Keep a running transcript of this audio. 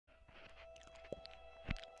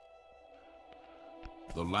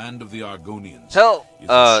The land of the Argonians Hell, is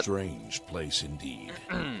a strange place indeed.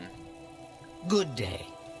 Good day.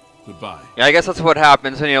 Goodbye. Yeah, I guess that's what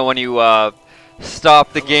happens, you know, when you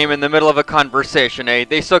stop the game in the middle of a conversation, eh?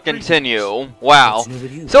 They still continue. Wow.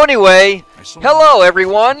 So anyway, hello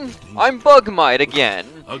everyone. I'm Bugmite again,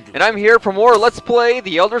 and I'm here for more Let's Play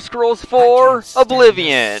The Elder Scrolls 4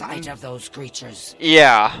 Oblivion. Sight of those creatures.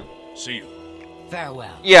 Yeah. See you.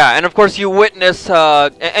 Farewell. Yeah, and of course you witness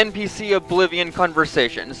NPC Oblivion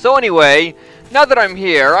conversation. So anyway, now that I'm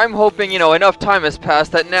here, I'm hoping, you know, enough time has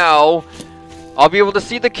passed that now I'll be able to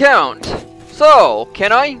see the Count. So,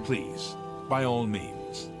 can I? Please, by all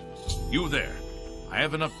means. You there. I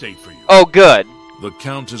have an update for you. Oh, good. The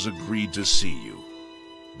Count has agreed to see you,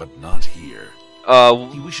 but not here.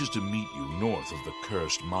 He wishes to meet you north of the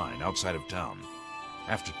cursed mine outside of town.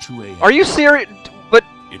 After 2 a.m. Are you serious? But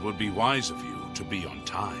It would be wise of you to be on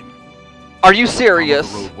time. are you serious?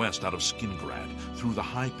 Follow the road west out of Skingrad, through the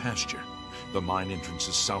high pasture. The mine entrance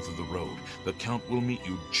is south of the road. The Count will meet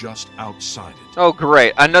you just outside it. Oh,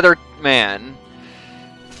 great. Another man.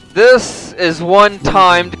 This is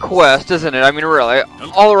one-timed quest, isn't it? I mean, really.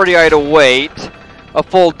 Already I had to wait a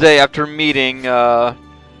full day after meeting,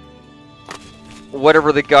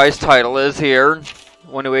 whatever the guy's title is here.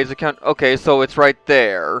 One who aids account. Okay, so it's right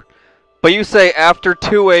there. But you say after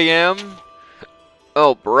 2 a.m.?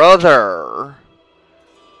 Oh, brother.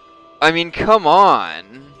 I mean, come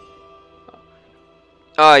on.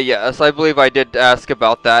 Yes, I believe I did ask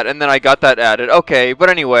about that, and then I got that added. Okay, but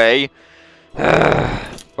anyway.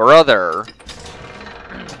 Brother.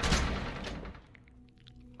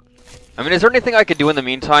 I mean, is there anything I could do in the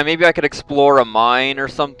meantime? Maybe I could explore a mine or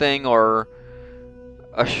something, or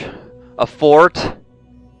a fort?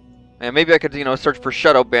 And maybe I could, you know, search for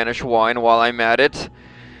Shadow Banish wine while I'm at it.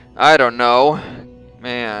 I don't know.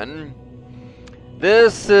 Man.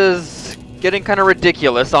 This is getting kind of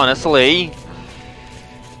ridiculous, honestly.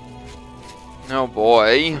 Oh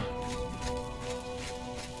boy.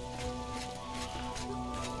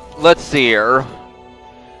 Let's see here.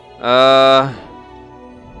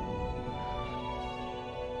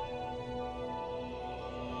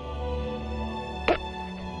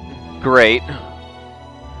 Great.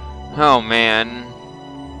 Oh man.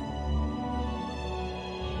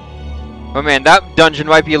 Oh man, that dungeon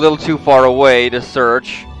might be a little too far away to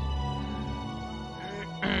search.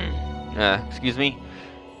 Excuse me.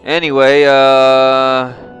 Anyway,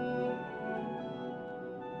 I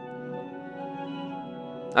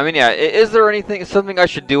mean, yeah, is there something I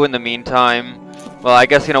should do in the meantime? Well, I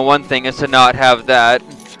guess, you know, one thing is to not have that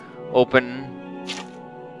open.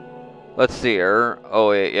 Let's see here. Oh,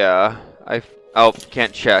 wait, yeah. Oh,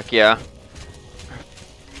 can't check, yeah.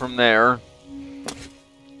 From there.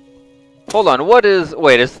 Hold on, what is...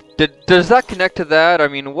 Wait, does that connect to that? I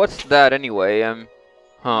mean, what's that anyway?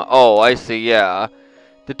 Huh, oh, I see, yeah.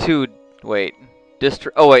 The two... Wait.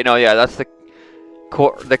 Oh, wait, no, yeah, that's the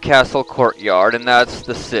castle courtyard, and that's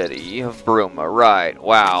the city of Bruma, right?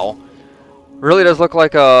 Wow, really does look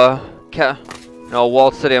like a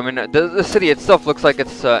walled city. I mean, the city itself looks like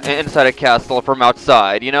it's inside a castle from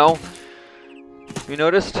outside. You know? You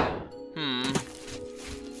noticed?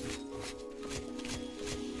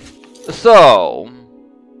 So.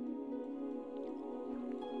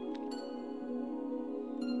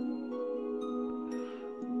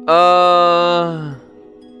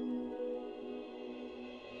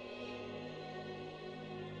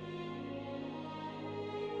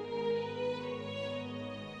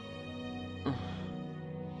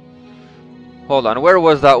 Hold on, where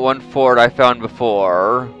was that one fort I found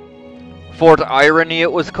before? Fort Irony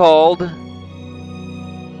it was called?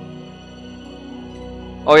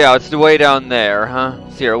 Oh yeah, it's way down there, huh?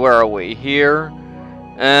 See here, where are we? Here?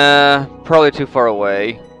 Probably too far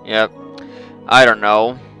away. Yep. I don't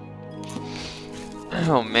know.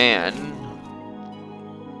 Oh man.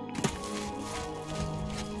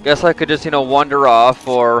 Guess I could just, you know, wander off,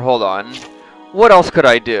 or hold on. What else could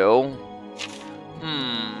I do?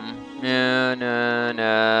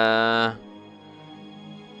 Nah.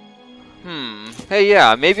 Hey,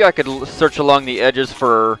 yeah, maybe I could search along the edges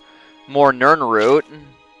for more Nirnroot.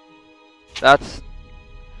 That's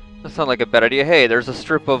not like a bad idea. Hey, there's a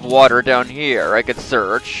strip of water down here I could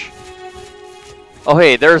search. Oh,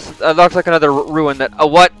 hey, there's looks like another ruin that... Oh,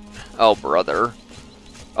 what? Oh, brother.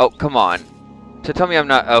 Oh, come on. To tell me I'm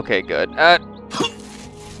not... Okay, good.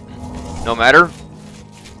 No matter.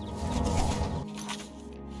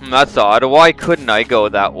 That's odd. Why couldn't I go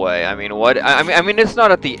that way? I mean, what? I mean, it's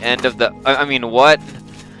not at the end of the... I mean, what?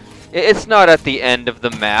 It's not at the end of the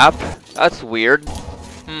map. That's weird.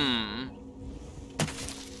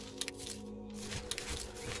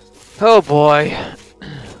 Oh, boy.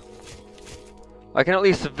 I can at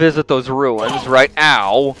least visit those ruins, right?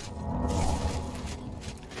 Ow!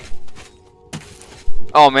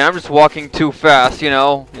 Oh man, I'm just walking too fast, you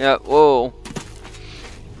know? Yeah, whoa.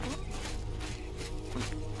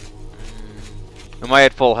 Am I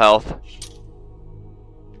at full health?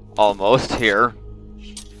 Almost, here.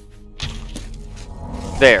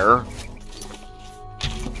 There.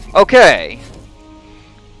 Okay.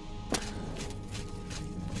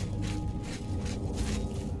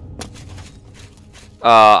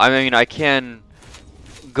 I mean, I can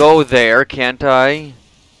go there, can't I?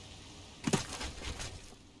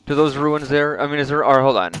 To those ruins there? I mean, is there... Or,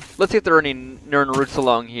 hold on. Let's see if there are any Nern routes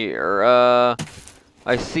along here.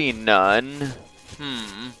 I see none.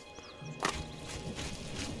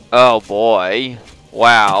 Oh, boy.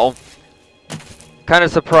 Wow. Kind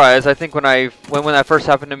of surprised. I think when that first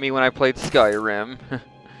happened to me when I played Skyrim.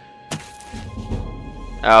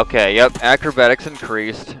 Okay, yep. Acrobatics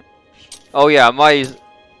increased. Oh yeah, my...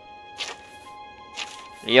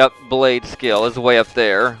 Yep, blade skill is way up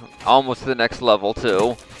there. Almost to the next level,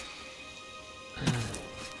 too.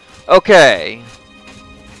 Okay.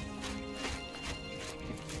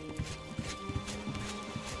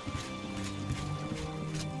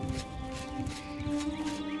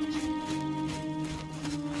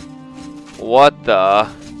 What the...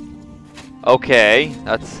 Okay,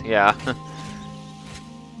 that's... yeah.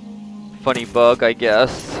 Funny bug, I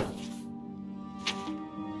guess.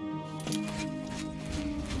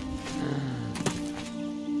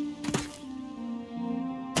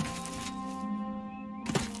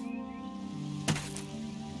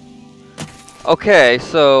 Okay,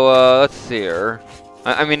 so, let's see here.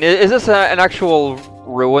 I mean, is this an actual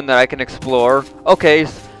ruin that I can explore? Okay,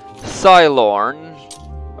 Cylorn.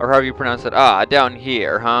 Or however you pronounce it. Ah, down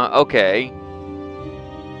here, huh? Okay.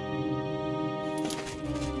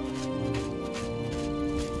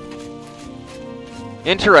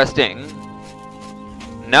 Interesting.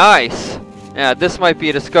 Nice. Yeah, this might be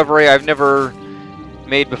a discovery I've never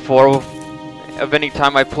made before of any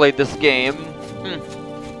time I played this game.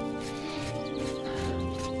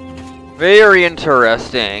 Very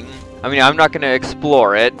interesting. I mean, I'm not going to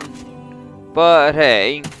explore it, but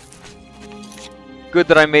hey. Good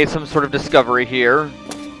that I made some sort of discovery here.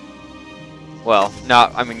 Well,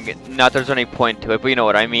 not that there's any point to it, but you know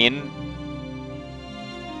what I mean.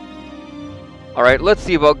 Alright, let's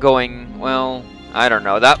see about going, well, I don't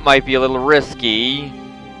know. That might be a little risky.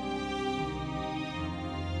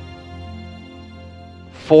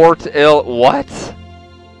 Fort Ill... What?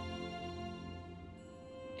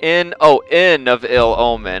 Inn of Ill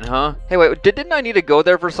Omen, huh? Hey, wait, didn't I need to go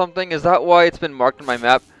there for something? Is that why it's been marked on my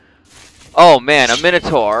map? Oh, man, a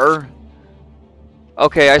Minotaur.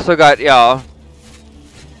 Okay, I still got, yeah.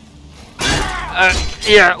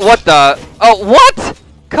 Yeah, what the? Oh, what?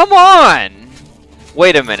 Come on!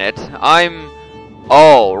 Wait a minute,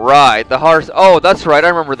 oh, right, the horse. Oh, that's right, I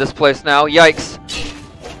remember this place now. Yikes.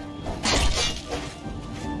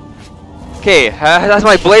 Okay, has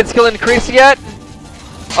my blade skill increased yet?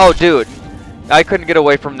 Oh, dude. I couldn't get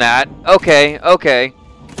away from that. Okay, okay.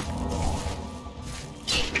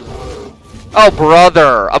 Oh,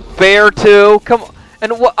 brother. A bear, too? Come on.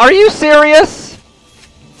 And what? Are you serious?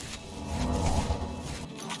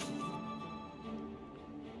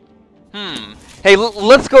 Hey,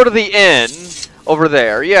 let's go to the inn over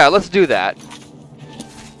there. Yeah, let's do that.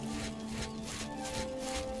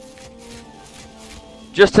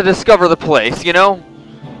 Just to discover the place, you know?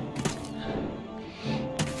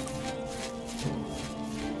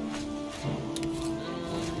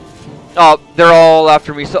 Oh, they're all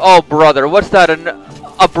after me. So, oh, brother, what's that?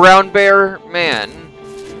 A brown bear? Man.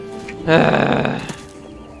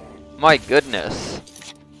 My goodness.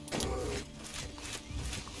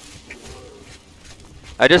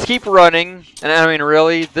 I just keep running, and I mean,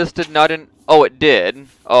 really, this did not oh, it did.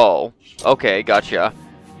 Oh, okay, gotcha.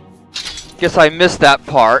 Guess I missed that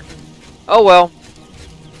part. Oh, well.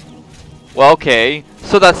 Well, okay.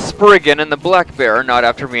 So that's Spriggan and the black bear are not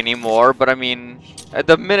after me anymore, but I mean...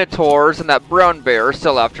 the Minotaurs and that brown bear are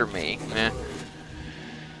still after me. Eh.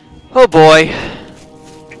 Oh boy.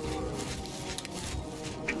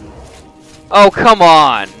 Oh, come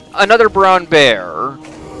on. Another brown bear.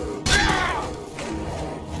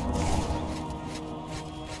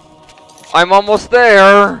 I'm almost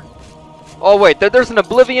there. Oh wait, there's an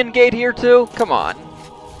Oblivion gate here too? Come on.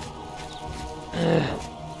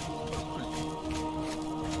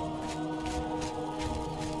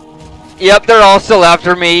 Yep, they're all still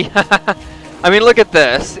after me. I mean, look at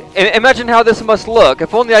this. Imagine how this must look.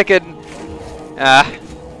 If only I could...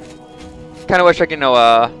 kind of wish I could,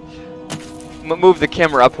 move the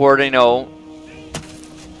camera upward,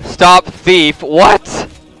 Stop thief. What?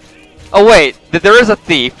 Oh wait, there is a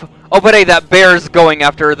thief. Oh, but hey, that bear's going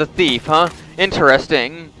after the thief, huh?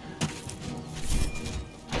 Interesting.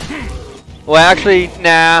 Well, actually,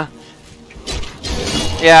 nah.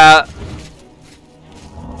 Yeah.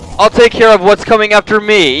 I'll take care of what's coming after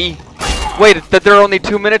me. Wait, that there are only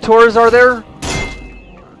 2 Minotaurs, are there?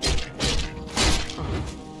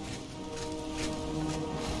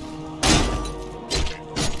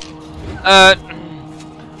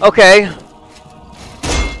 Okay.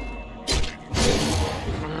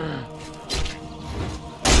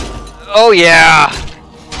 Oh yeah!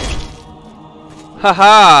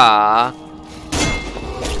 Haha!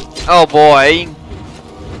 Oh boy.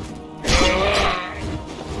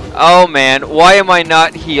 Oh man, why am I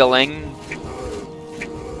not healing?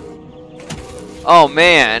 Oh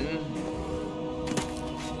man.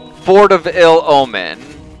 Fort of Ill Omen.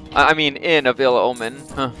 I mean, Inn of Ill Omen.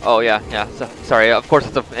 Huh. Oh yeah, yeah. Sorry, of course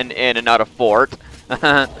it's an inn and not a fort.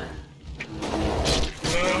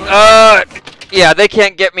 Yeah, they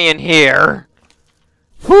can't get me in here.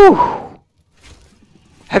 Whew.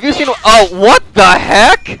 Have you seen? Oh, what the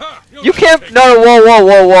heck? You can't. No, whoa, whoa,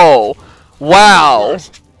 whoa, whoa. Wow.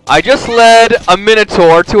 I just led a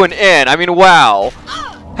Minotaur to an inn. I mean, wow.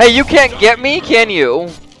 Hey, you can't get me, can you?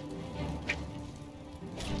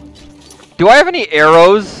 Do I have any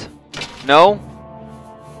arrows? No?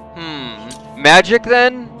 Magic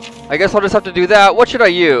then? I guess I'll just have to do that. What should I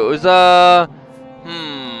use?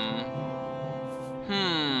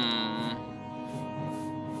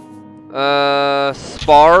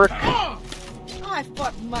 Spark?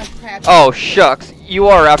 Oh, shucks. You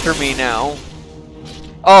are after me now.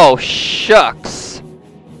 Oh, shucks.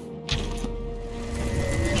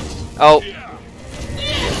 Oh.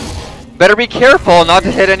 Better be careful not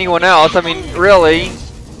to hit anyone else. I mean, really.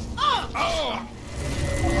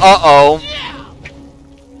 Uh-oh.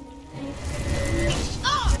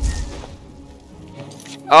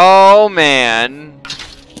 Oh, man.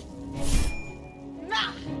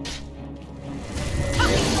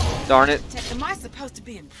 Darn it. Am I supposed to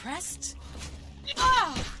be impressed?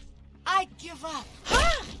 Oh, I give up.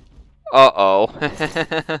 Uh-oh.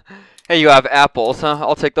 Hey, you have apples, huh?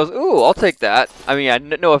 I'll take those. Ooh, I'll take that. I mean, yeah,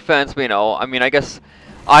 no offense, but you know, I mean, I guess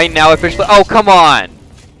I now officially... Oh, come on!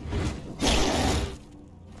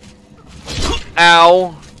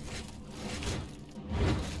 Ow.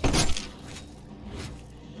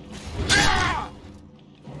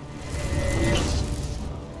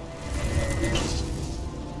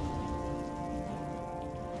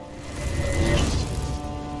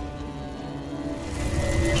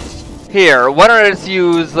 Here, why don't I just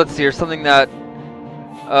use, let's see, or something that,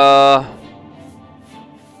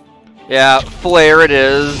 yeah, flare it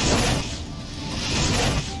is.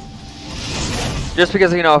 Just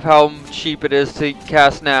because, you know, of how cheap it is to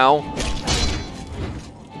cast now.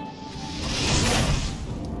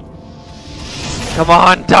 Come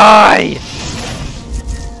on, die!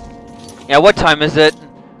 Yeah, what time is it?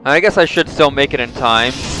 I guess I should still make it in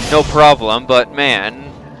time. No problem, but man.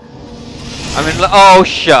 I mean, oh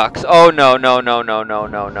shucks. Oh no, no, no, no, no,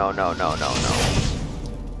 no, no, no, no, no, no.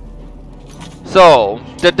 So,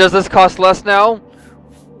 does this cost less now?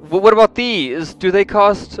 What about these? Do they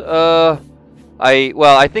cost, well,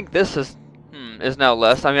 I think this is now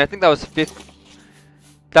less. I mean, I think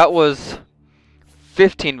that was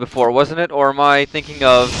 15 before, wasn't it? Or am I thinking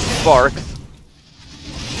of sparks?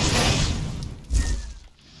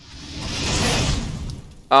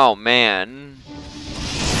 Oh man.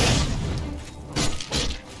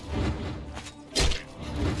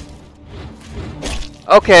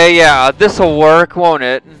 Okay, yeah, this'll work, won't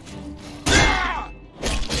it?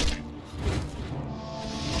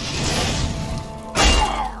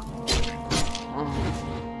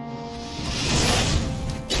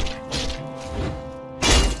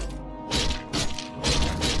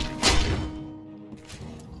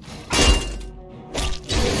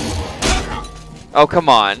 Oh, come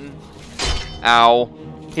on. Ow.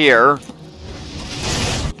 Here.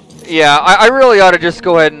 Yeah, I really ought to just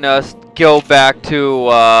go ahead and go back to,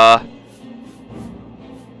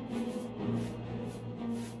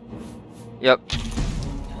 yep.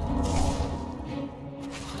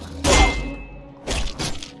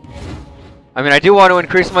 I mean, I do want to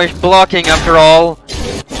increase my blocking after all.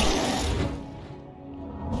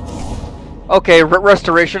 Okay,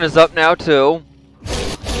 restoration is up now too.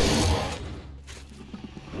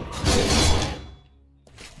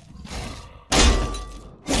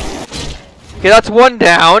 Okay, that's one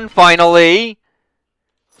down, finally.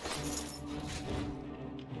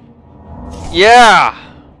 Yeah!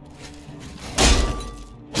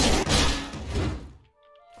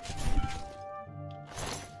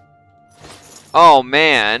 Oh,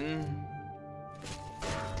 man.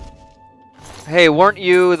 Hey, weren't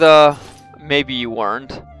you the... Maybe you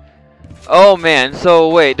weren't. Oh, man. So,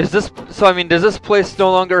 wait. Does this... So, I mean, does this place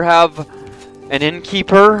no longer have an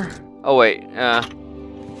innkeeper? Oh, wait.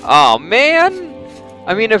 Oh, man.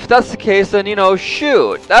 I mean, if that's the case, then, you know,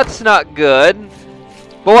 shoot. That's not good.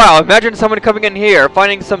 But wow, imagine someone coming in here,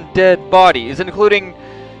 finding some dead bodies, including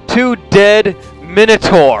 2 dead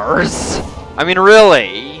minotaurs. I mean,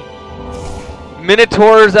 really?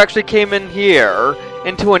 Minotaurs actually came in here,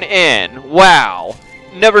 into an inn. Wow.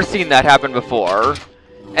 Never seen that happen before.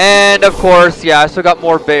 And, of course, yeah, I still got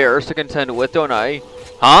more bears to contend with, don't I?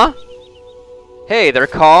 Huh? Hey, they're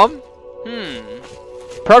calm?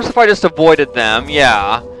 Perhaps if I just avoided them,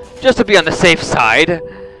 yeah. Just to be on the safe side.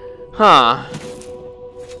 Huh.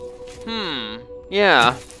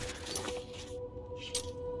 Yeah.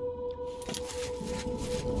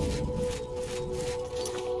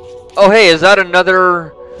 Oh, hey, is that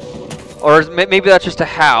another... Or maybe that's just a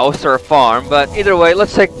house or a farm, but either way,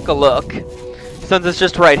 let's take a look. Since it's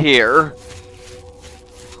just right here.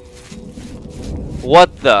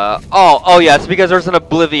 What the... Oh, yeah, it's because there's an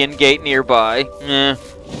Oblivion gate nearby.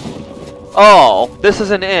 Oh, this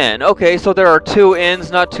is an inn. Okay, so there are 2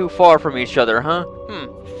 inns not too far from each other, huh?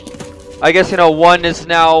 I guess, you know, one is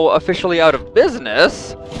now officially out of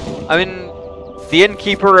business. I mean, the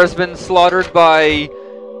innkeeper has been slaughtered by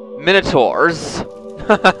minotaurs.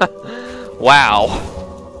 Wow.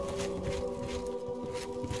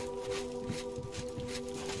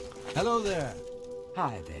 Hello there.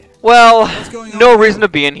 Hi there. Well, no reason to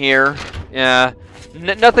be in here. Yeah.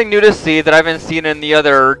 Nothing new to see that I haven't seen in the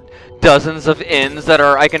other dozens of inns that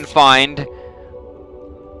I can find.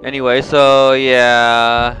 Anyway, so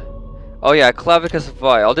yeah. Oh yeah, Clavicus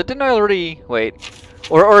Vial. Didn't I already... Wait.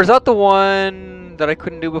 Or is that the one that I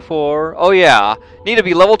couldn't do before? Oh yeah. Need to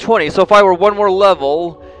be level 20, so if I were 1 more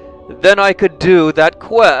level, then I could do that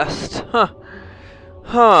quest. Huh.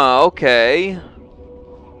 Huh, okay.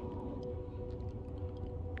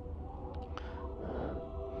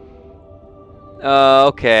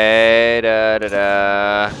 Okay.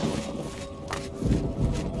 Da-da-da.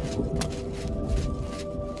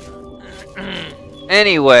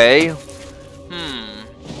 Anyway,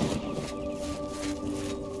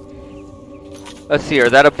 let's see here.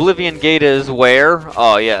 That Oblivion gate is where?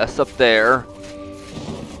 Oh, yes, up there.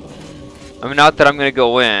 I mean, not that I'm gonna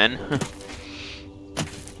go in.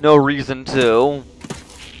 No reason to.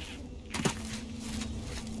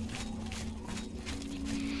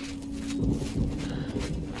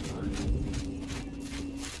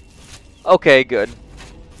 Okay, good.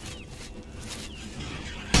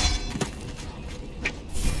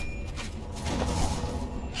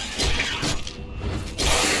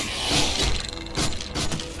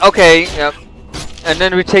 Okay, yep. And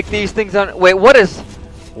then we take these things on. Wait, what is...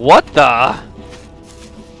 What the...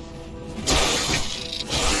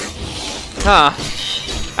 Huh.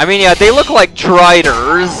 I mean, yeah, they look like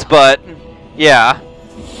driders, but... Yeah.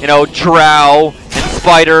 You know, drow and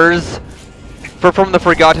spiders from the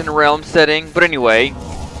Forgotten Realm setting. But anyway,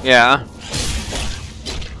 yeah.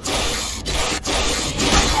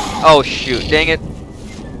 Oh, shoot. Dang it.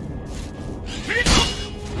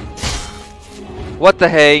 What the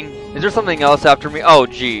hey? Is there something else after me? Oh,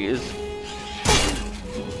 jeez.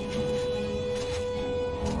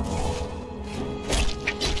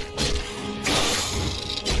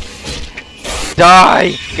 Die!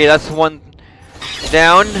 Okay, that's one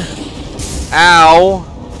down. Ow.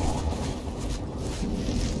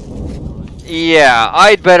 Yeah,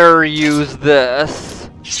 I'd better use this.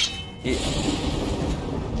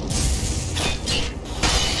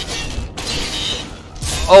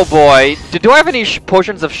 Oh boy, do I have any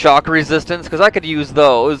potions of shock resistance? Because I could use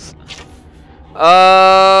those.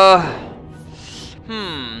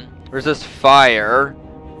 Resist fire.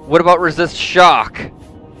 What about resist shock?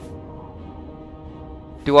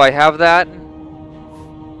 Do I have that?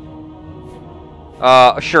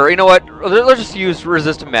 Sure, you know what? Let's just use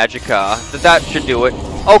resist magicka. That should do it.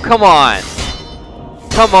 Oh, come on!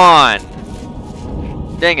 Come on!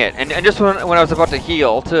 Dang it, and just when I was about to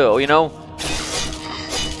heal, too, you know?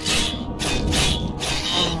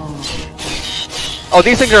 Oh,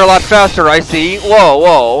 these things are a lot faster, I see. Whoa,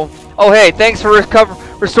 whoa. Oh, hey, thanks for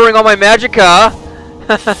restoring all my magicka.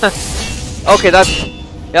 Okay,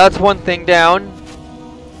 that's one thing down.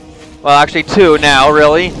 Well, actually 2 now,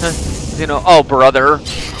 really. You know, oh, brother.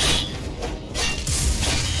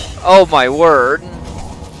 Oh, my word.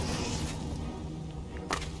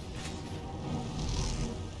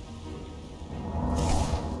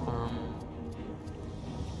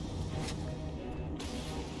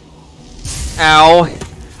 Ow.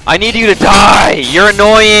 I need you to die! You're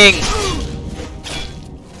annoying!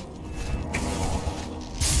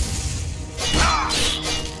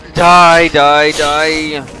 Die, die,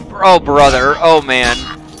 die. Oh, brother. Oh, man.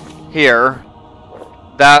 Here.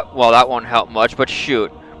 That won't help much, but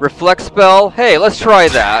shoot. Reflect spell? Hey, let's try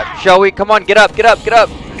that. Shall we? Come on, get up, get up, get up!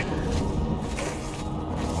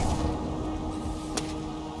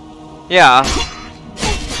 Yeah.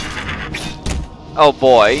 Oh,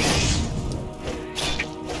 boy.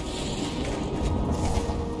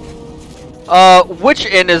 Which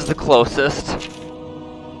inn is the closest?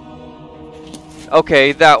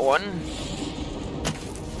 Okay, that one.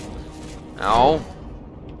 Ow.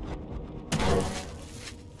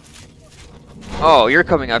 Oh, you're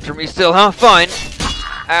coming after me still, huh? Fine.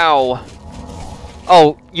 Ow.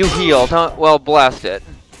 Oh, you healed, huh? Well, blast it.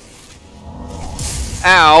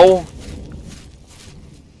 Ow.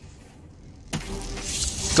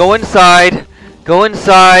 Go inside. Go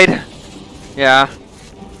inside. Yeah.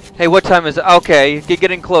 Hey, what time is it? Okay, you're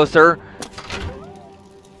getting closer.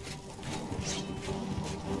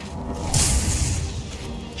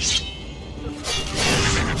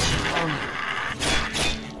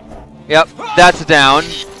 Yep, that's down.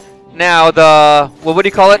 Now the... what do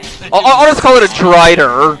you call it? I'll just call it a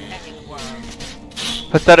drider.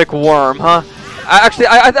 Pathetic worm, huh? Actually,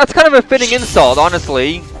 that's kind of a fitting insult,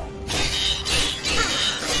 honestly.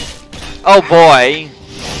 Oh boy.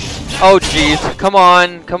 Oh jeez. Come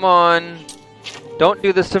on, come on. Don't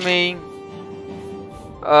do this to me.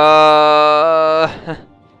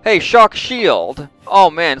 Hey, shock shield. Oh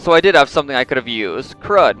man, so I did have something I could have used.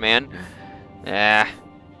 Crud, man. Eh.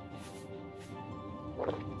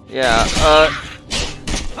 Yeah,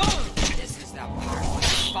 This is the part where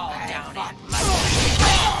you fall down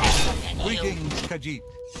and Greetings, Khajiit.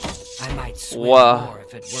 I might swim Wha- more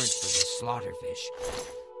if it weren't for the slaughterfish.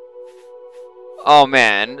 oh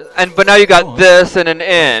man. But now you got this and an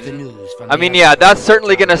inn. I mean, yeah, that's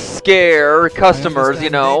certainly gonna scare customers, you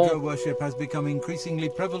know. Daedra worship has become increasingly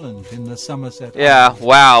prevalent in the Somerset. Yeah,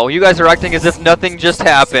 wow. You guys are acting as if nothing just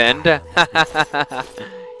happened.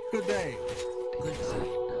 Good day.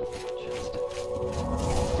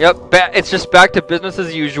 Yep, it's just back to business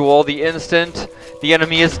as usual. The instant the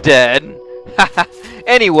enemy is dead.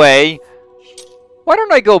 Anyway, why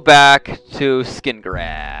don't I go back to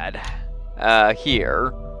Skingrad?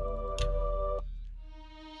 Here.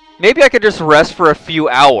 Maybe I could just rest for a few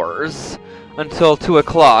hours until 2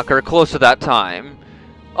 o'clock or close to that time.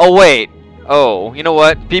 Oh wait. Oh, you know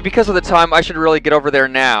what? Because of the time, I should really get over there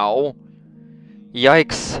now.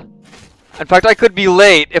 Yikes. In fact, I could be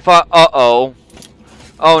late if I... Uh-oh.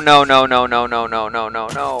 Oh, no, no, no, no, no, no, no, no,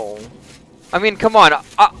 no. I mean, come on.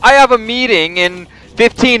 I have a meeting in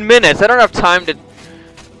 15 minutes. I don't have time to...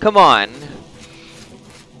 Come on.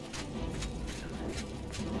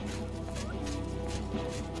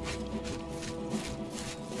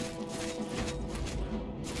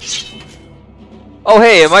 Oh,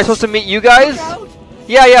 hey, am I supposed to meet you guys?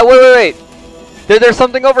 Yeah, yeah, wait. There's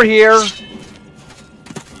something over here.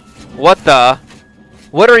 What the?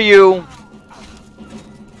 What are you?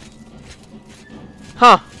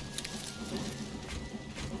 Huh.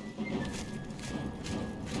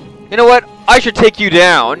 You know what? I should take you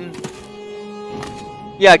down.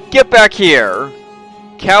 Yeah, get back here.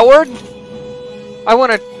 Coward? I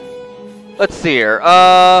wanna... Let's see here.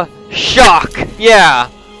 Shock! Yeah.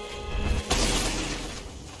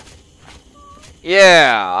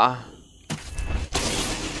 Yeah.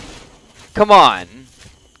 Come on.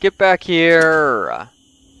 Get back here.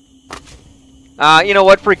 You know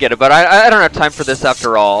what? Forget about it. I don't have time for this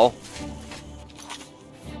after all.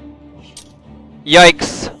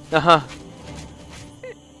 Yikes. Uh-huh.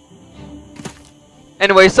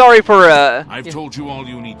 Anyway, sorry for, I've told you all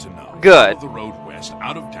you need to know. Good. Follow the road west,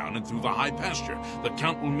 out of town, and through the high pasture. The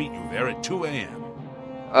Count will meet you there at 2 a.m.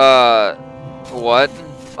 What?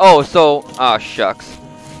 Oh, so... Ah, shucks.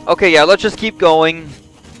 Okay, yeah, let's just keep going.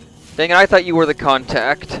 Dang it, I thought you were the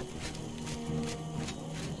contact.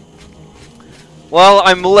 Well,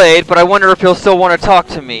 I'm late, but I wonder if he'll still want to talk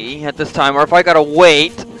to me at this time, or if I gotta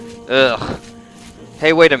wait. Ugh.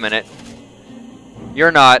 Hey, wait a minute.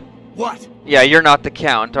 You're not... What? Yeah, you're not the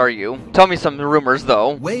Count, are you? Tell me some rumors,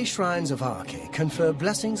 though. Way shrines of Arche confer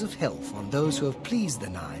blessings of health on those who have pleased the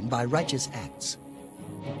Nine by righteous acts.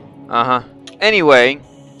 Uh-huh. Anyway...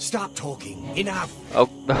 Stop talking. Enough. Oh,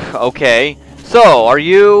 okay. So, are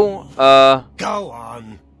you, Go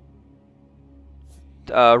on.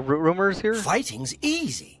 Rumors here? Fighting's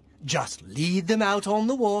easy. Just lead them out on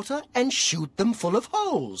the water and shoot them full of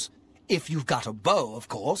holes. If you've got a bow, of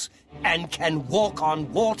course, and can walk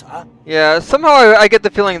on water. Yeah, somehow I get the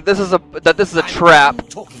feeling this is a trap, I'm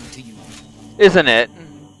talking to you. isn't it?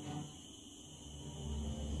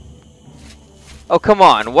 Oh, come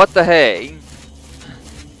on, what the hey?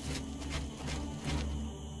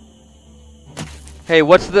 Hey,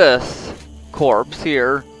 what's this? Corpse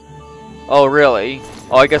here. Oh, really?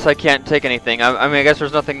 Oh, I guess I can't take anything. I mean, I guess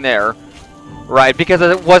there's nothing there. Right, because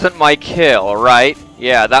it wasn't my kill, right?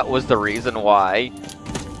 Yeah, that was the reason why.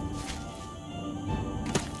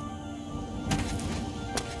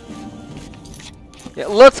 Yeah,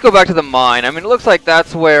 let's go back to the mine. I mean, it looks like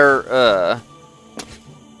that's where,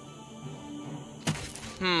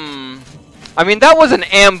 I mean, that was an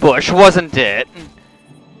ambush, wasn't it?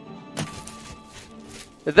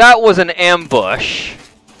 That was an ambush.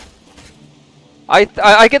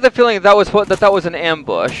 I get the feeling that was an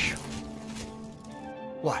ambush.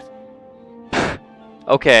 What?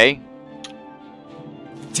 Okay.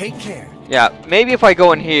 Take care. Yeah, maybe if I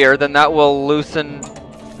go in here, then that will loosen...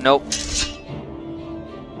 Nope.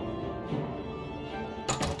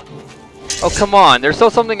 Oh, come on. There's still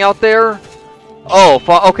something out there? Oh,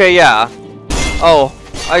 okay, yeah. Oh,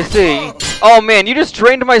 I see. Oh, man, you just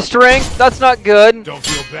drained my strength? That's not good. Don't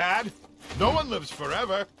feel bad. No one lives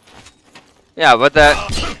forever. Yeah, but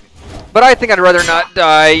that... But I think I'd rather not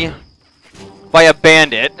die by a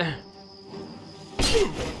bandit.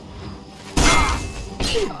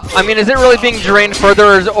 I mean, is it really being drained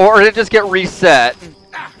further, or did it just get reset?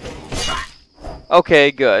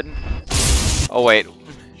 Okay, good. Oh, wait.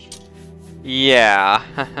 Yeah.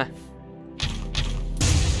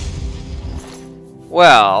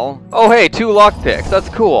 Well. Oh, hey, 2 lockpicks. That's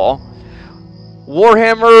cool.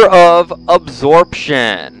 Warhammer of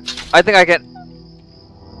Absorption. I think I can...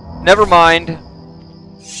 Never mind.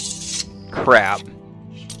 Crap.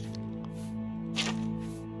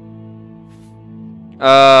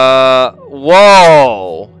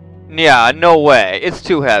 Whoa! Yeah, no way. It's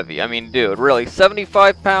too heavy. I mean, dude, really?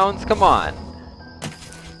 75 pounds? Come on.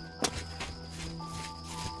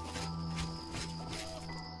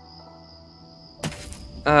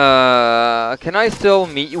 Can I still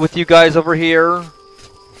meet with you guys over here?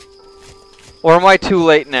 Or am I too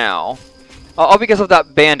late now? Oh, because of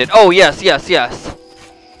that bandit. Oh, yes, yes, yes.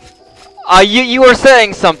 You were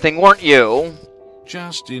saying something, weren't you?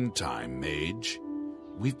 Just in time, mage.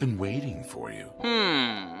 We've been waiting for you.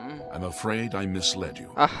 I'm afraid I misled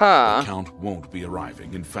you. Aha. The Count won't be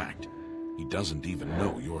arriving. In fact, he doesn't even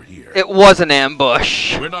know you're here. It was an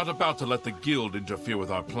ambush. We're not about to let the guild interfere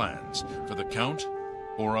with our plans, for the Count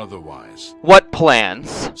or otherwise. What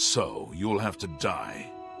plans? So, you'll have to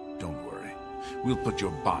die. Don't worry. We'll put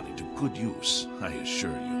your body to good use, I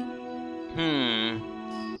assure you.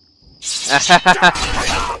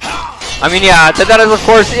 I mean, yeah, that is, of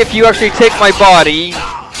course, if you actually take my body.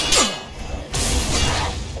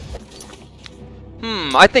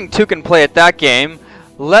 I think 2 can play at that game.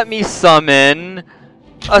 Let me summon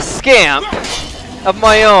a scamp of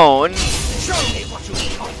my own.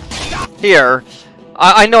 Here.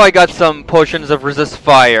 I know I got some potions of resist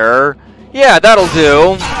fire. Yeah, that'll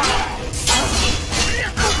do.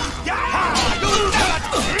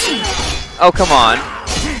 Oh, come on.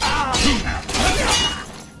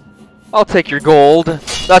 I'll take your gold.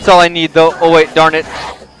 That's all I need, though. Oh, wait, darn it.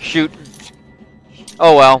 Shoot.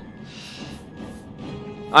 Oh, well.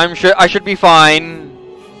 I should be fine.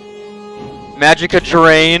 Magicka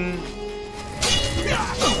drain.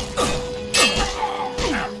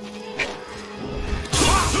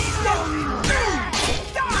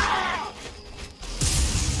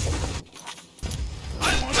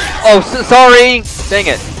 Oh, sorry! Dang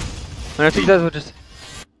it. I think that would just...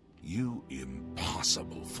 You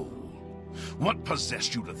impossible fool. What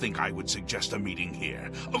possessed you to think I would suggest a meeting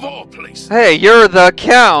here, of all places? Hey, you're the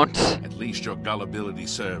Count! At least your gullibility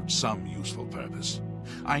served some useful purpose.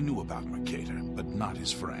 I knew about Mercator, but not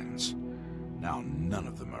his friends. Now none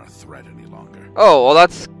of them are a threat any longer. Oh, well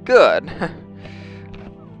that's good.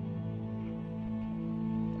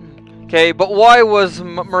 Okay, but why was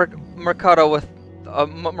Mercator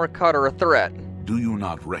a threat? Do you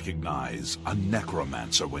not recognize a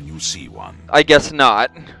necromancer when you see one? I guess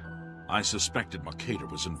not. I suspected Mercator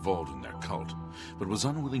was involved in their cult, but was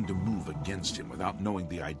unwilling to move against him without knowing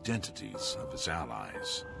the identities of his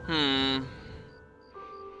allies.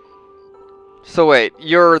 So wait,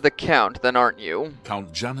 you're the Count, then aren't you?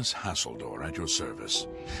 Count Janus Hasseldor at your service.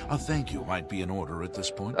 A thank you might be in order at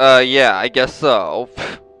this point. Yeah, I guess so.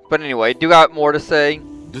 But anyway, do you got more to say?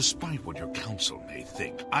 Despite what your council may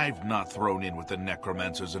think, I've not thrown in with the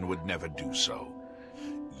necromancers and would never do so.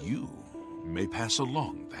 You may pass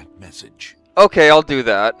along that message. Okay, I'll do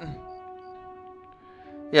that.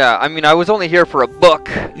 Yeah, I mean, I was only here for a book.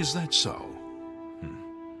 Is that so?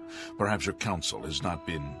 Perhaps your council has not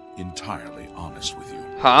been entirely honest with you.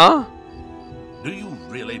 Huh? Do you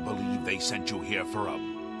really believe they sent you here for a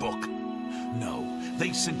book? No,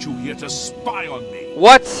 they sent you here to spy on me.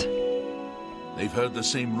 What? They've heard the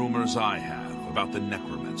same rumors I have about the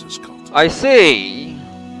Necromancer's cult. I see.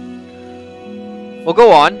 Well,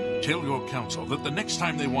 go on. Tell your council that the next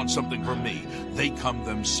time they want something from me, they come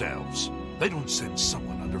themselves. They don't send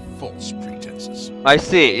someone under false pretenses. I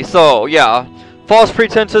see. So, yeah. False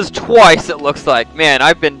pretenses twice, it looks like. Man,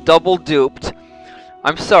 I've been double duped.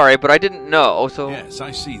 I'm sorry, but I didn't know, so... Yes,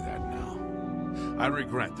 I see that now. I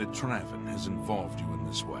regret that Traven has involved you in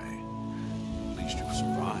this way. At least you've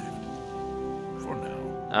survived. For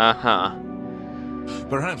now. Uh-huh.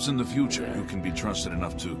 Perhaps in the future you can be trusted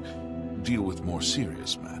enough to deal with more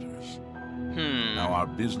serious matters. Now our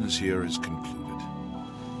business here is concluded.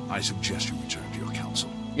 I suggest you return to your council.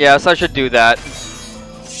 Yes, I should do that.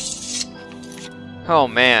 Oh,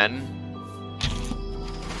 man.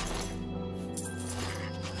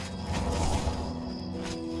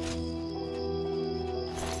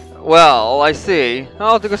 Well, I see.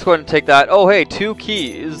 I'll just go ahead and take that. Oh, hey, 2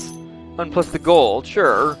 keys. And plus the gold,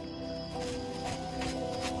 sure.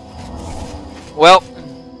 Well.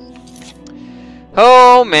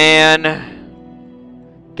 Oh, man.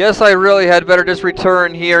 Guess I really had better just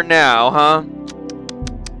return here now, huh?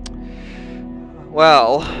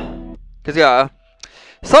 Well. Because, yeah.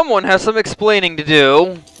 Someone has some explaining to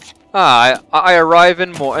do. I arrive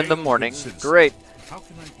in the morning. Great.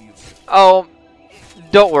 Oh,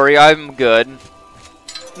 don't worry, I'm good.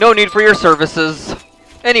 No need for your services.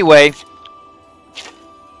 Anyway.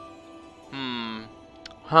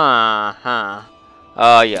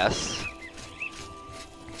 Yes.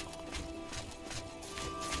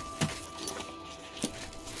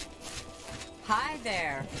 Hi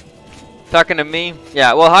there. Talking to me?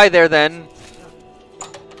 Yeah, well, hi there then.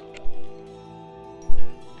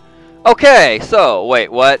 Okay, so,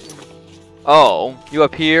 wait, what? Oh, you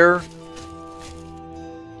up here?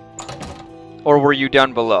 Or were you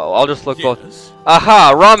down below? I'll just look both.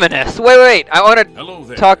 Aha, Romanus! Wait, I want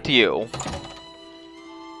to talk to you.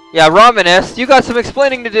 Yeah, Romanus, you got some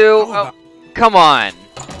explaining to do. Oh, come on.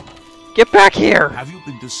 Get back here! Have you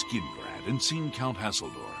been to Skingrad and seen Count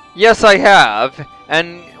Hasseldor? Yes, I have.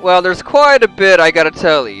 And, well, there's quite a bit I gotta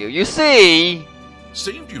tell you. You see...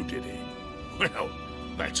 Saved you, did he? Well,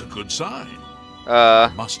 that's a good sign.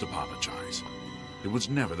 I must apologize. It was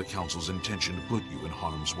never the Council's intention to put you in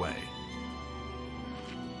harm's way.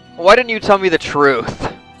 Why didn't you tell me the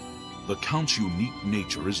truth? The Count's unique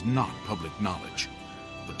nature is not public knowledge.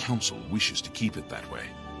 The Council wishes to keep it that way.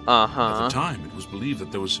 At the time, it was believed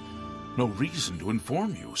that there was no reason to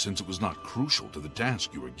inform you, since it was not crucial to the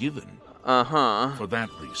task you were given. For that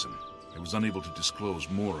reason, it was unable to disclose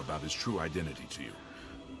more about his true identity to you.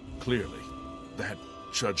 Clearly, that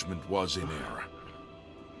judgment was in error.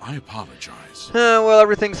 I apologize. Well,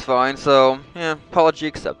 everything's fine, so, yeah, apology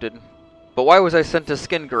accepted. But why was I sent to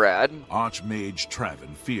Skingrad? Archmage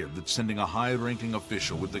Traven feared that sending a high-ranking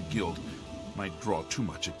official with the guild might draw too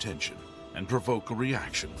much attention and provoke a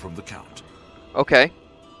reaction from the Count. Okay.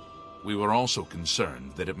 We were also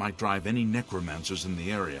concerned that it might drive any necromancers in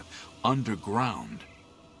the area underground,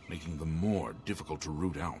 making them more difficult to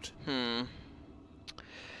root out.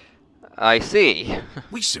 I see.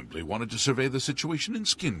 We simply wanted to survey the situation in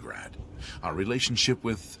Skingrad. Our relationship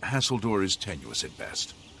with Hasseldor is tenuous at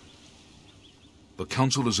best. The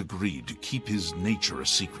Council has agreed to keep his nature a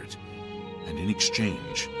secret, and in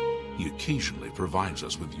exchange, he occasionally provides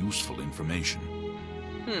us with useful information.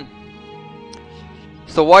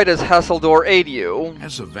 So why does Hasseldor aid you?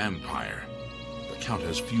 As a vampire, the Count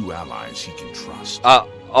has few allies he can trust.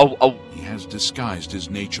 He has disguised his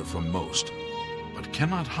nature from most, but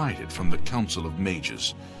cannot hide it from the Council of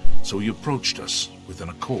Mages, so he approached us with an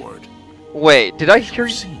accord. Wait, did I hear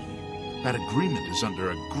you? That agreement is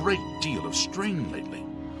under a great deal of strain lately.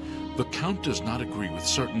 The Count does not agree with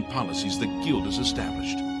certain policies the Guild has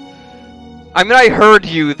established. I mean, I heard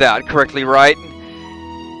you that correctly, right?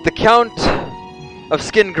 The Count of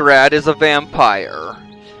Skingrad is a vampire.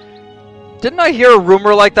 Didn't I hear a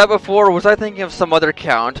rumor like that before, or was I thinking of some other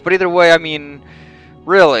Count? But either way, I mean,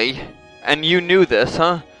 really? And you knew this,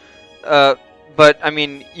 huh? But, I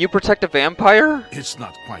mean, you protect a vampire? It's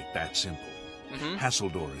not quite that simple.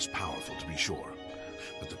 Hasseldor is powerful, to be sure,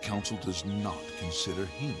 but the Council does not consider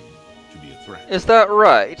him to be a threat. Is that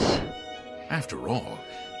right? After all,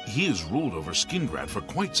 he has ruled over Skingrad for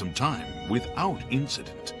quite some time, without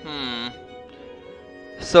incident.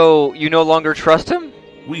 So, you no longer trust him?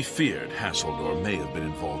 We feared Hasseldor may have been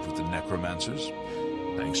involved with the necromancers,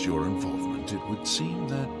 Thanks to your involvement, it would seem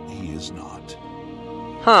that he is not.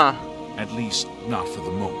 Huh. At least, not for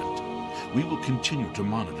the moment. We will continue to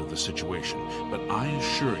monitor the situation, but I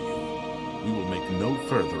assure you, we will make no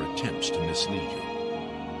further attempts to mislead you.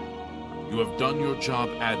 You have done your job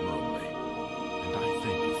admirably, and I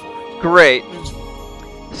thank you for it. Great.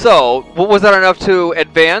 So, was that enough to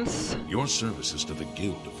advance? Your services to the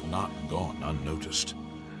Guild have not gone unnoticed.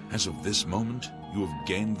 As of this moment, you have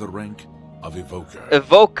gained the rank of Evoker.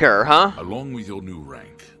 Evoker, huh? Along with your new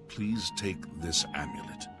rank, please take this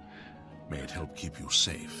amulet. May it help keep you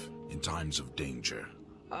safe in times of danger.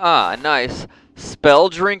 Ah, nice. Spell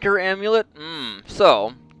Drinker amulet?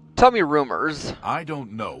 So, tell me rumors. I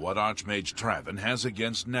don't know what Archmage Traven has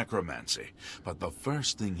against necromancy, but the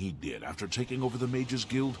first thing he did after taking over the Mages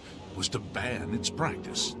Guild was to ban its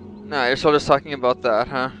practice. Nah, you're still just talking about that,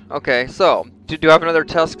 huh? Okay, so, do you have another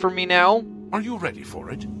task for me now? Are you ready for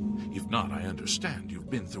it? If not, I understand you've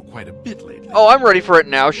been through quite a bit lately. Oh, I'm ready for it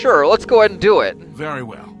now, sure. Let's go ahead and do it. Very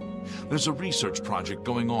well. There's a research project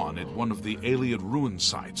going on at one of the Aliad ruin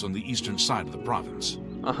sites on the eastern side of the province.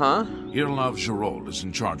 Uh-huh. Irlav Gerol is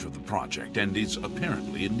in charge of the project and is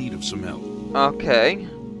apparently in need of some help. Okay.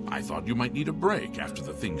 I thought you might need a break after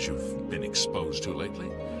the things you've been exposed to lately.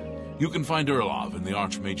 You can find Irlav in the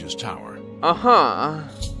Archmage's Tower. Uh-huh.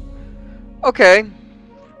 Okay.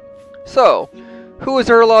 So, who is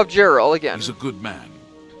Irlav Gerol again? He's a good man,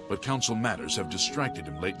 but council matters have distracted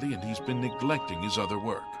him lately and he's been neglecting his other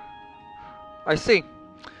work. I see.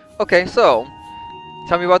 Okay, so,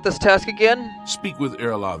 tell me about this task again? Speak with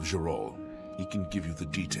Irlav Gerol. He can give you the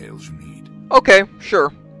details you need. Okay,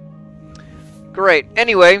 sure. Great.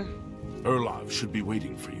 Anyway. Irlav should be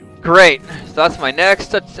waiting for you. Great. So that's my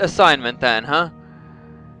next assignment then, huh?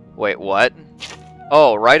 Wait, what?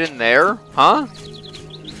 Oh, right in there? Huh?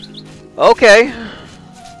 Okay.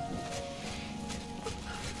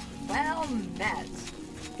 Well met.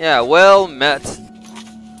 Yeah, well met.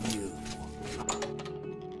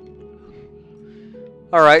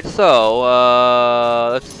 Alright, so,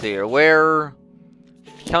 let's see here. Where?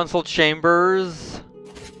 Council chambers?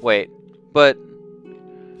 Wait, but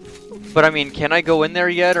I mean, can I go in there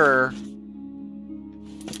yet, or?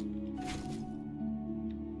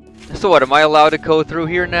 So what, am I allowed to go through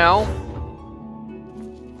here now?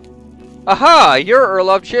 Aha! You're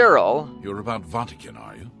Irlav Gerol. You're about Vatican,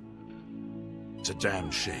 are you? It's a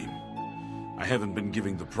damn shame. I haven't been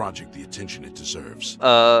giving the project the attention it deserves.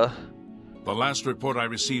 The last report I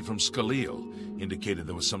received from Scaleel indicated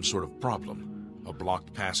there was some sort of problem. A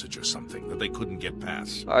blocked passage or something that they couldn't get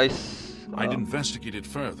past. I'd investigate it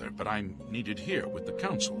further, but I'm needed here with the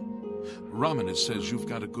council. Romanus says you've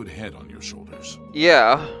got a good head on your shoulders.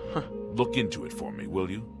 Yeah. Look into it for me, will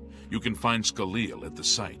you? You can find Scaleel at the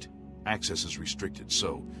site. Access is restricted,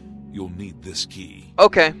 so you'll need this key.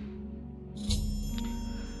 Okay.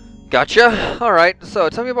 Gotcha. Alright, so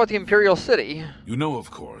tell me about the Imperial City. You know, of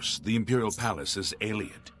course, the Imperial Palace is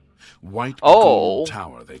Aliad. White Gold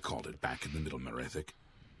Tower, they called it back in the Middle Merethic,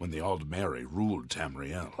 when the Aldmeri ruled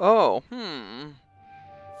Tamriel. Oh,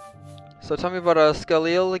 So tell me about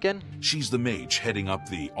Scaleel again? She's the mage heading up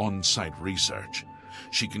the on-site research.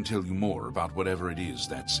 She can tell you more about whatever it is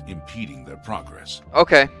that's impeding their progress.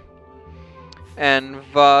 Okay. And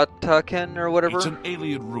Vatican or whatever? It's an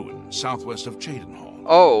Aliad ruin southwest of Cheydinhall.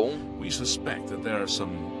 Oh. We suspect that there are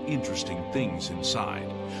some interesting things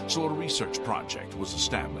inside, so a research project was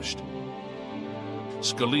established.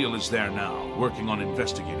 Scaleel is there now, working on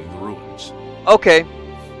investigating the ruins. Okay.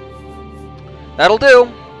 That'll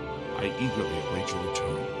do. I eagerly await your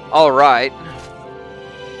return. Alright.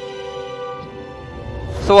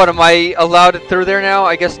 So what, am I allowed through there now?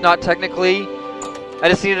 I guess not technically. I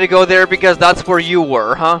just needed to go there because that's where you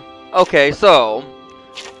were, huh? Okay, so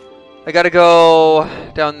I gotta go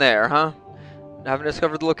down there, huh? I haven't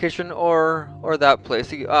discovered the location or that place.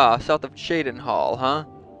 South of Cheydinhall, huh?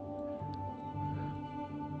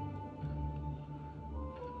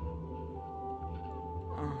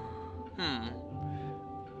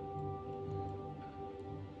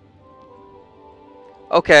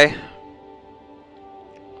 Okay.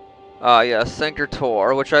 Yeah, Sanctor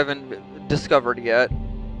Tor, which I haven't discovered yet.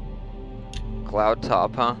 Cloud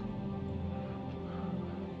Top, huh?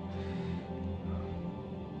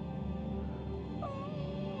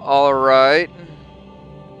 Alright.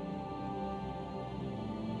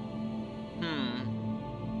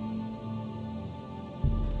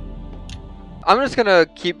 I'm just gonna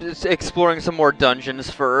keep exploring some more dungeons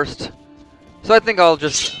first. So I think I'll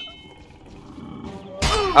just...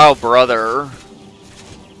 Oh, brother.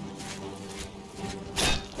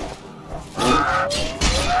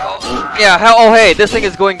 Oh, yeah, oh hey, this thing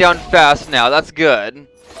is going down fast now. That's good.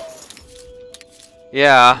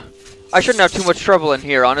 Yeah. I shouldn't have too much trouble in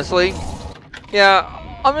here, honestly. Yeah,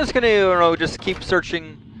 I'm just gonna, you know, just keep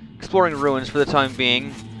searching, exploring ruins for the time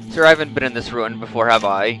being. Sir, I haven't been in this ruin before, have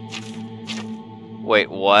I? Wait,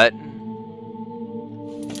 what?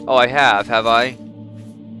 Oh, I have I?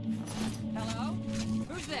 Hello?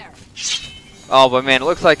 Who's there? Oh, but man, it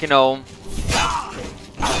looks like, you know...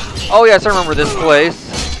 Oh, yes, I remember this place.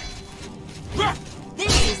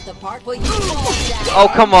 This is the part where you fall down. Oh,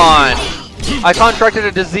 come on. I contracted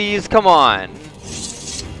a disease, come on.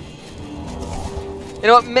 You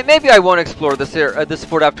know what, maybe I won't explore this this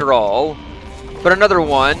fort after all. But another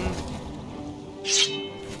one.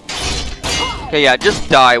 Okay, yeah, just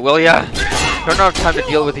die, will ya? Don't have time to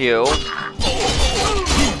deal with you.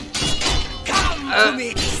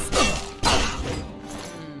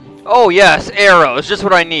 Oh yes, arrows, just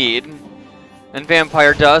what I need. And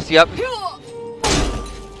vampire dust, yep.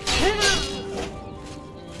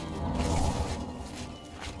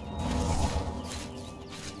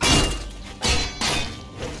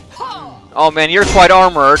 Oh man, you're quite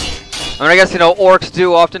armored. I mean, I guess, you know, orcs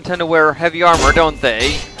do often tend to wear heavy armor, don't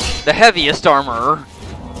they? The heaviest armor.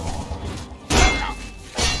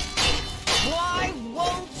 Why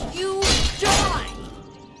won't you die?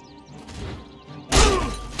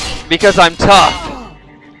 Because I'm tough.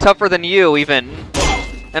 Tougher than you, even.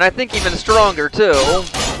 And I think even stronger, too.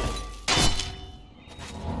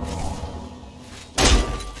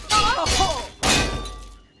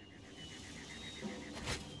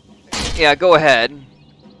 Yeah, go ahead.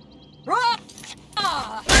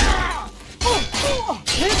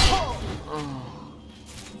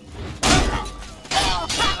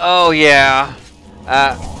 Oh, yeah.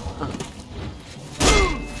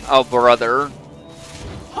 Oh, brother.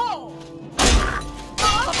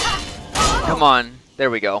 Come on. There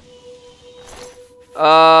we go.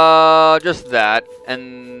 Just that.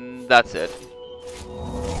 And that's it.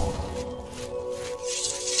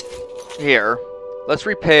 Here. Let's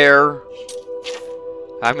repair.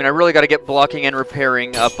 I mean, I really got to get blocking and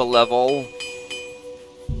repairing up a level.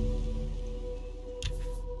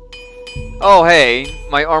 Oh, hey.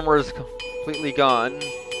 My armor is completely gone.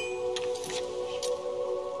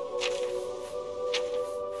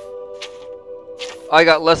 I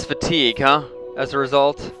got less fatigue, huh? As a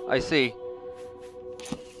result. I see.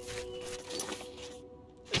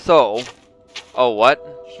 So. Oh, what?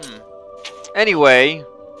 Anyway.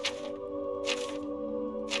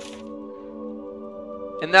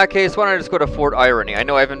 In that case, why don't I just go to Fort Irony? I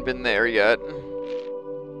know I haven't been there yet.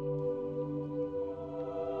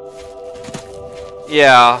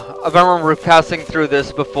 Yeah, I remember passing through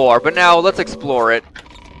this before, but now let's explore it.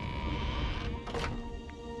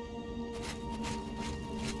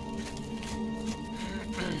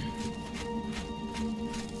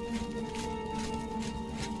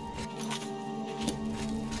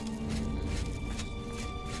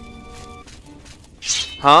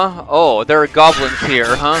 Huh? Oh, there are goblins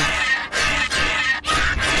here, huh?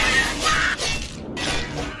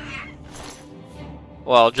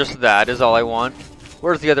 Well, just that is all I want.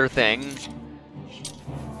 Where's the other thing?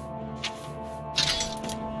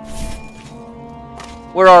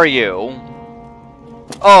 Where are you?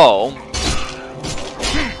 Oh.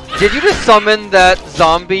 Did you just summon that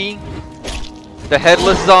zombie? The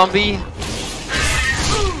headless zombie?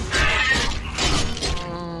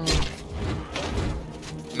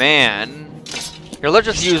 Man. Here, let's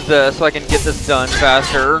just use this so I can get this done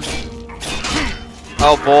faster.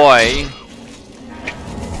 Oh boy.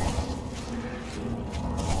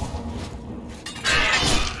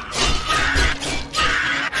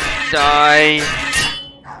 Die.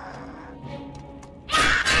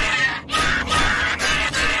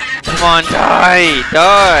 Come on, die!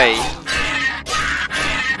 Die!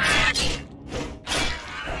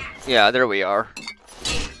 Yeah, there we are.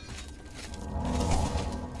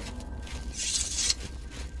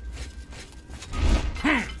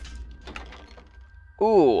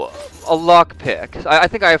 Ooh, a lockpick. I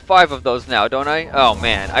think I have 5 of those now, don't I? Oh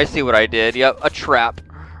man, I see what I did. Yep, a trap.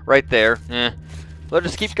 Right there. Let's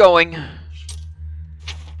just keep going.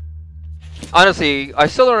 Honestly, I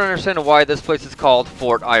still don't understand why this place is called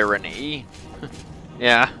Fort Irony.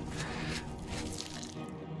 Yeah.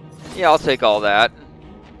 Yeah, I'll take all that.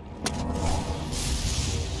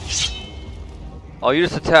 Oh, you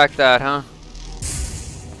just attacked that, huh?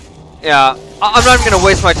 Yeah, I'm not even gonna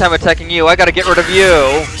waste my time attacking you. I gotta get rid of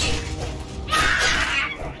you.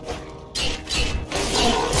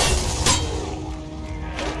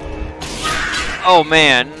 Oh,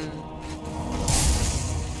 man.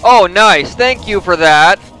 Oh, nice. Thank you for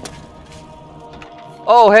that.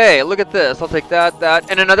 Oh, hey, look at this. I'll take that,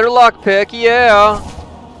 and another lockpick. Yeah.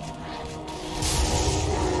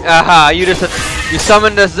 Aha, you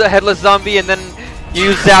summoned a headless zombie and then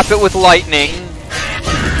you zap it with lightning.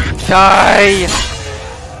 Die!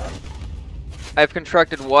 I've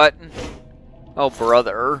contracted what? Oh,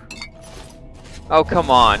 brother. Oh,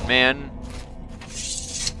 come on, man.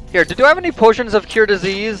 Here, do I have any potions of cure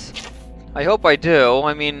disease? I hope I do.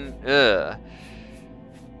 I mean, ugh.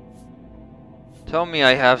 Tell me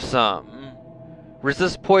I have some.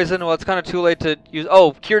 Resist poison? Well, it's kind of too late to use.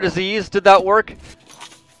 Oh, cure disease? Did that work?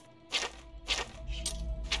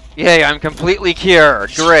 Yay, I'm completely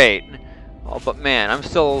cured. Great. Oh, but man, I'm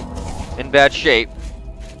still in bad shape.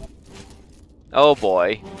 Oh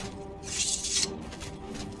boy.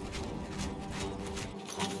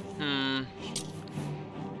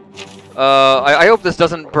 I hope this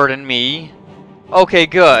doesn't burden me. Okay,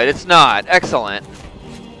 good. It's not. Excellent.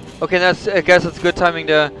 Okay, I guess it's good timing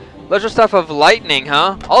to... Leisure stuff of lightning,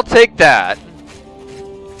 huh? I'll take that.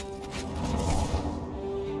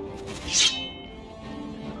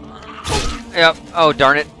 Yep. Oh,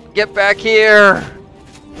 darn it. Get back here!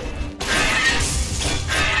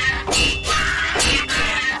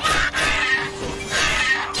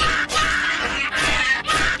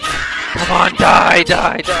 Come on, die,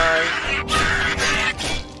 die, die.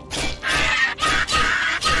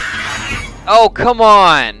 Oh, come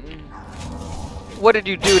on. What did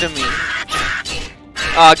you do to me?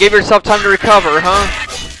 Gave yourself time to recover, huh?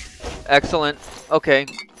 Excellent. Okay,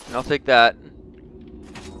 I'll take that.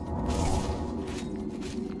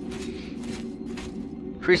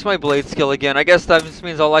 Increase my blade skill again. I guess that just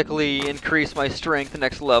means I'll likely increase my strength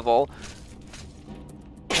next level.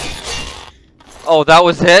 Oh, that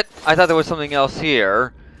was it? I thought there was something else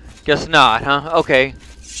here. Guess not, huh? Okay.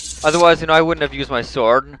 Otherwise, you know, I wouldn't have used my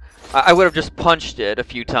sword. I would have just punched it a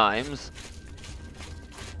few times.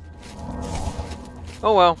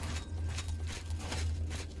 Oh well.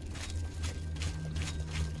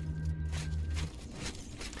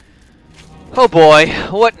 Oh boy,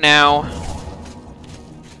 what now?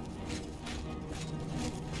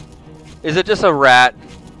 Is it just a rat?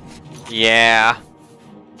 Yeah.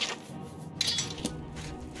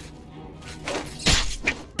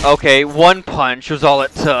 Okay, one punch was all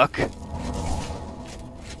it took.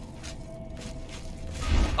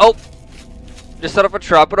 Oh! Just set up a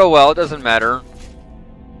trap, but oh well, it doesn't matter.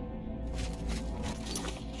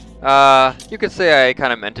 You could say I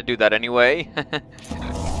kind of meant to do that anyway.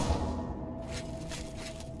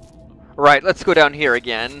 Right, let's go down here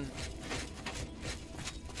again.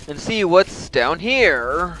 And see what's down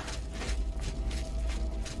here.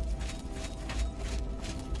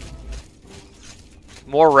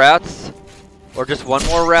 More rats? Or just one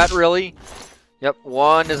more rat, really? Yep,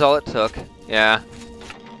 one is all it took. Yeah.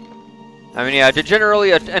 I mean, yeah,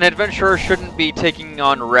 generally an adventurer shouldn't be taking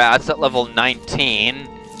on rats at level 19.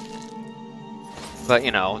 But,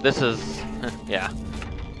 you know, this is... yeah.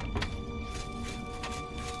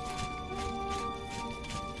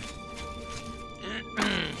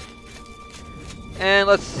 And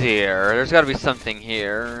let's see here. There's got to be something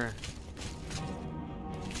here.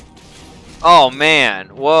 Oh, man.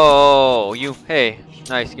 Whoa. You... Hey.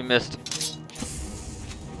 Nice, you missed.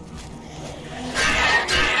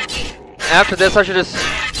 After this, I should just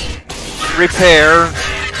repair.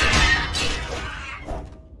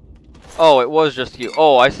 Oh, it was just you.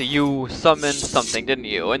 Oh, I see. You summoned something, didn't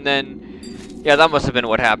you? And then, yeah, that must have been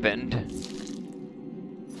what happened.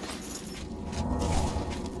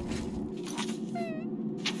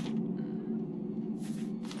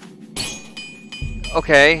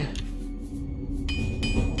 Okay.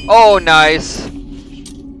 Oh, nice.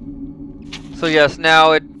 So yes,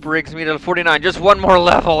 now it brings me to 49. Just one more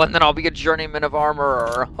level, and then I'll be a journeyman of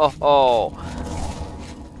armorer. Ho ho.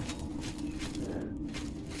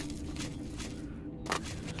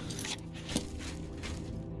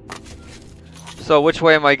 So which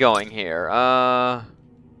way am I going here?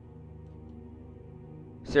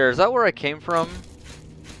 Sarah, is that where I came from?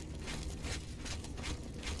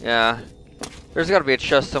 Yeah. There's got to be a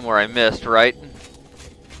chest somewhere I missed, right?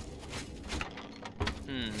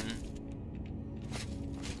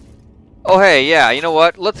 Oh, hey, yeah, you know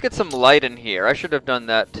what? Let's get some light in here. I should have done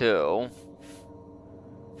that, too.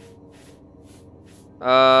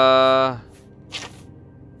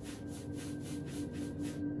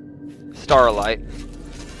 Starlight.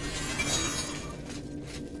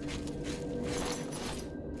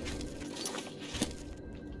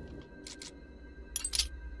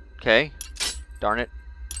 Okay. Darn it.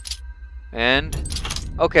 And...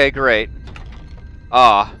 okay, great.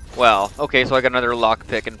 Ah, well, okay, so I got another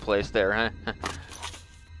lockpick in place there, huh?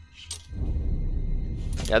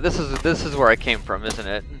 Yeah, this is where I came from, isn't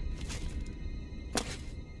it?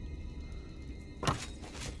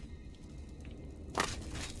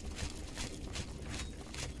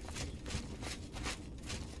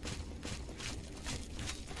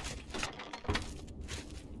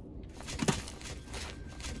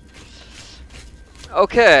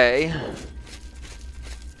 Okay.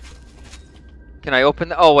 Can I open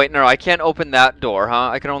the— oh wait, no, I can't open that door, huh?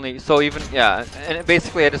 I can only— so even— yeah, and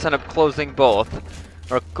basically I just end up closing both.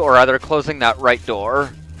 Or rather, closing that right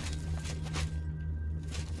door.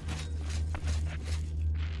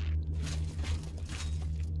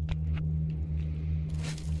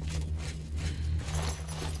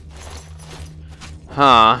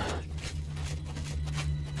 Huh.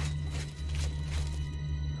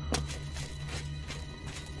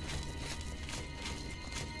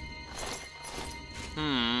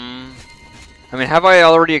 I mean, have I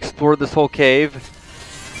already explored this whole cave?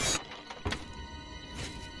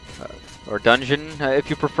 Or dungeon, if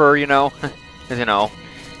you prefer, you know. 'Cause, you know,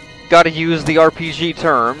 gotta use the RPG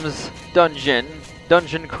terms.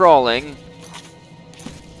 Dungeon crawling.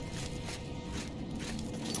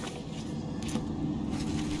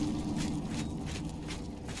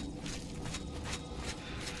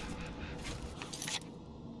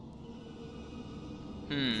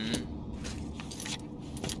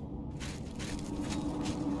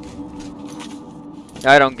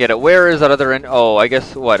 I don't get it. Where is that other end? Oh, I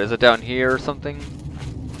guess, what, is it down here or something?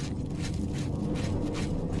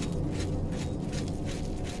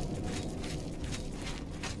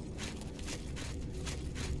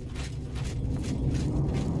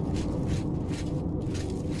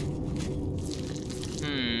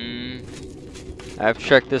 I've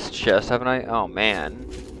checked this chest, haven't I? Oh, man.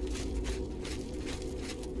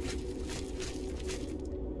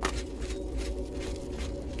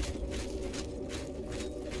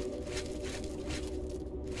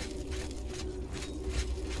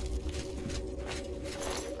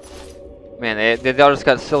 Man, they all just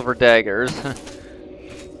got silver daggers.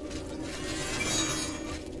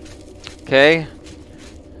 Okay.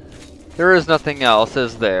 There is nothing else,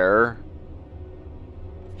 is there?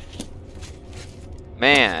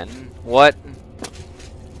 Man, what?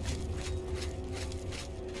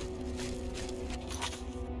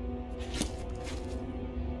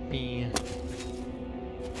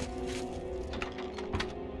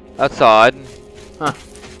 That's odd. Huh.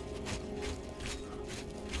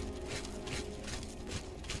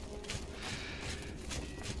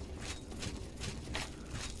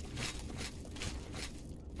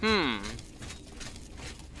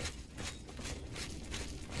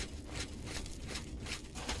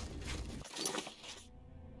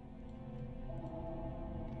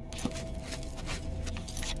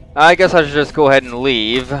 I guess I should just go ahead and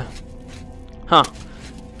leave. Huh.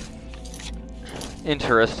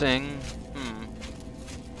 Interesting.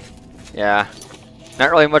 Yeah.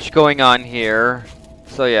 Not really much going on here.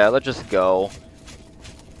 So yeah, let's just go.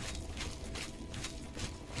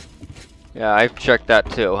 Yeah, I've checked that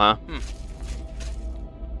too, huh?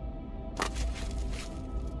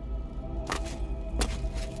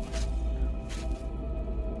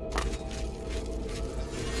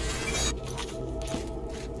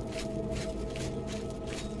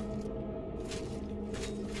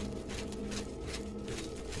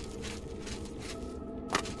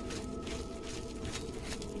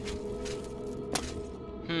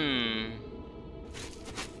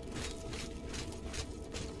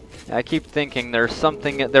 I keep thinking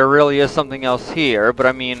there really is something else here, but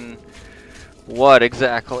I mean, what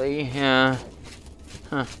exactly? Yeah.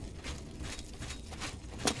 Huh.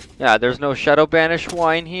 Yeah, there's no Shadow Banish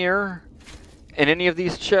wine here in any of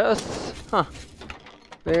these chests? Huh.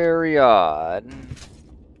 Very odd.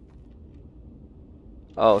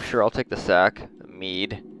 Oh, sure, I'll take the sack. The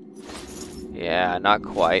mead. Yeah, not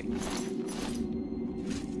quite.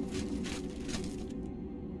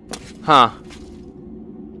 Huh.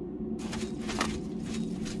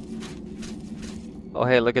 Oh,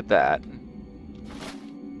 hey, look at that.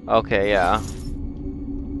 Okay, yeah.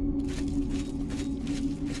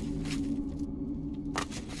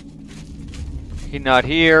 He not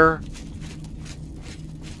here.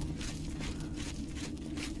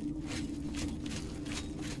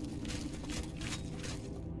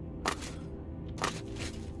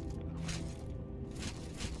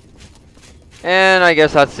 And I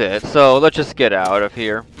guess that's it. So let's just get out of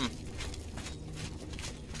here.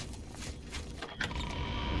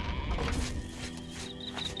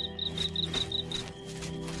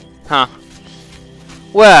 Huh.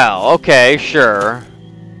 Well, okay, sure.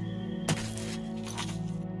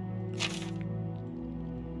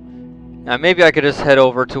 Maybe I could just head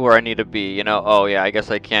over to where I need to be, you know? Oh, yeah, I guess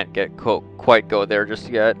I can't get quite go there just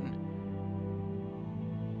yet.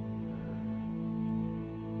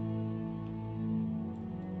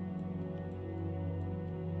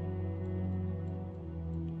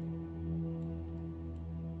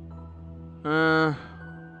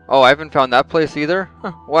 Oh, I haven't found that place either?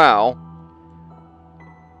 Huh, wow.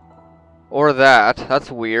 Or that.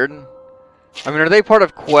 That's weird. I mean, are they part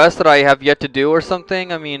of quests that I have yet to do or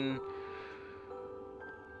something? I mean...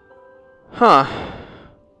 Huh.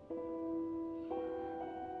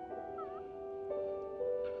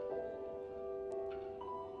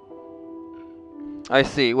 I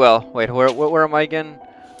see. Well, wait, where am I again?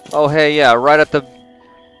 Oh, hey, yeah, right at the...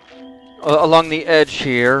 along the edge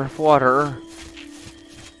here. Water.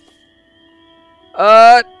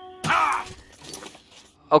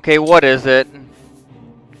 Okay, what is it?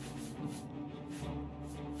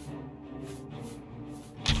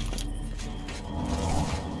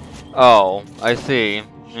 Oh, I see.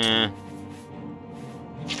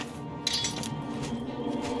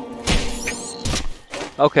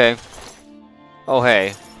 Okay. Oh,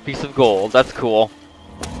 hey. Piece of gold. That's cool.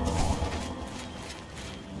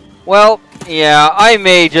 Well, yeah, I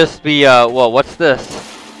may just be, well, what's this?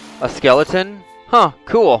 A skeleton? Huh,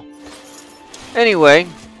 cool. Anyway.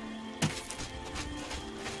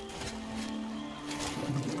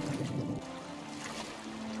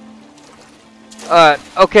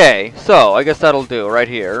 Okay, so, I guess that'll do right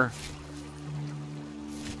here.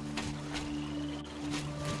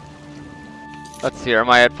 Let's see, am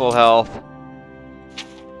I at full health?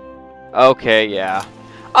 Okay, yeah.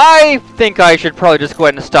 I think I should probably just go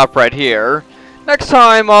ahead and stop right here. Next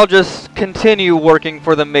time, I'll just continue working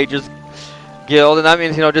for the Mages Guild, and that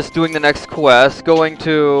means, you know, just doing the next quest, going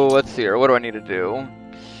to, let's see here, what do I need to do?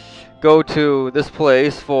 Go to this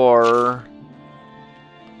place for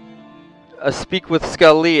a speak with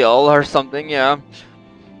Scaleel or something, yeah.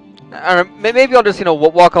 I don't know, maybe I'll just, you know,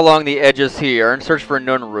 walk along the edges here and search for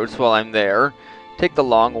Nun roots while I'm there. Take the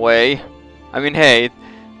long way. I mean, hey,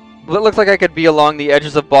 it looks like I could be along the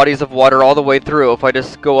edges of bodies of water all the way through if I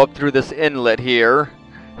just go up through this inlet here.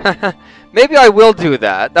 Maybe I will do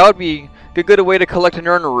that. That would be a good way to collect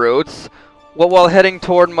Nun roots while heading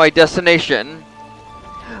toward my destination.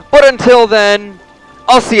 But until then,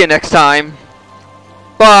 I'll see you next time.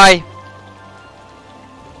 Bye.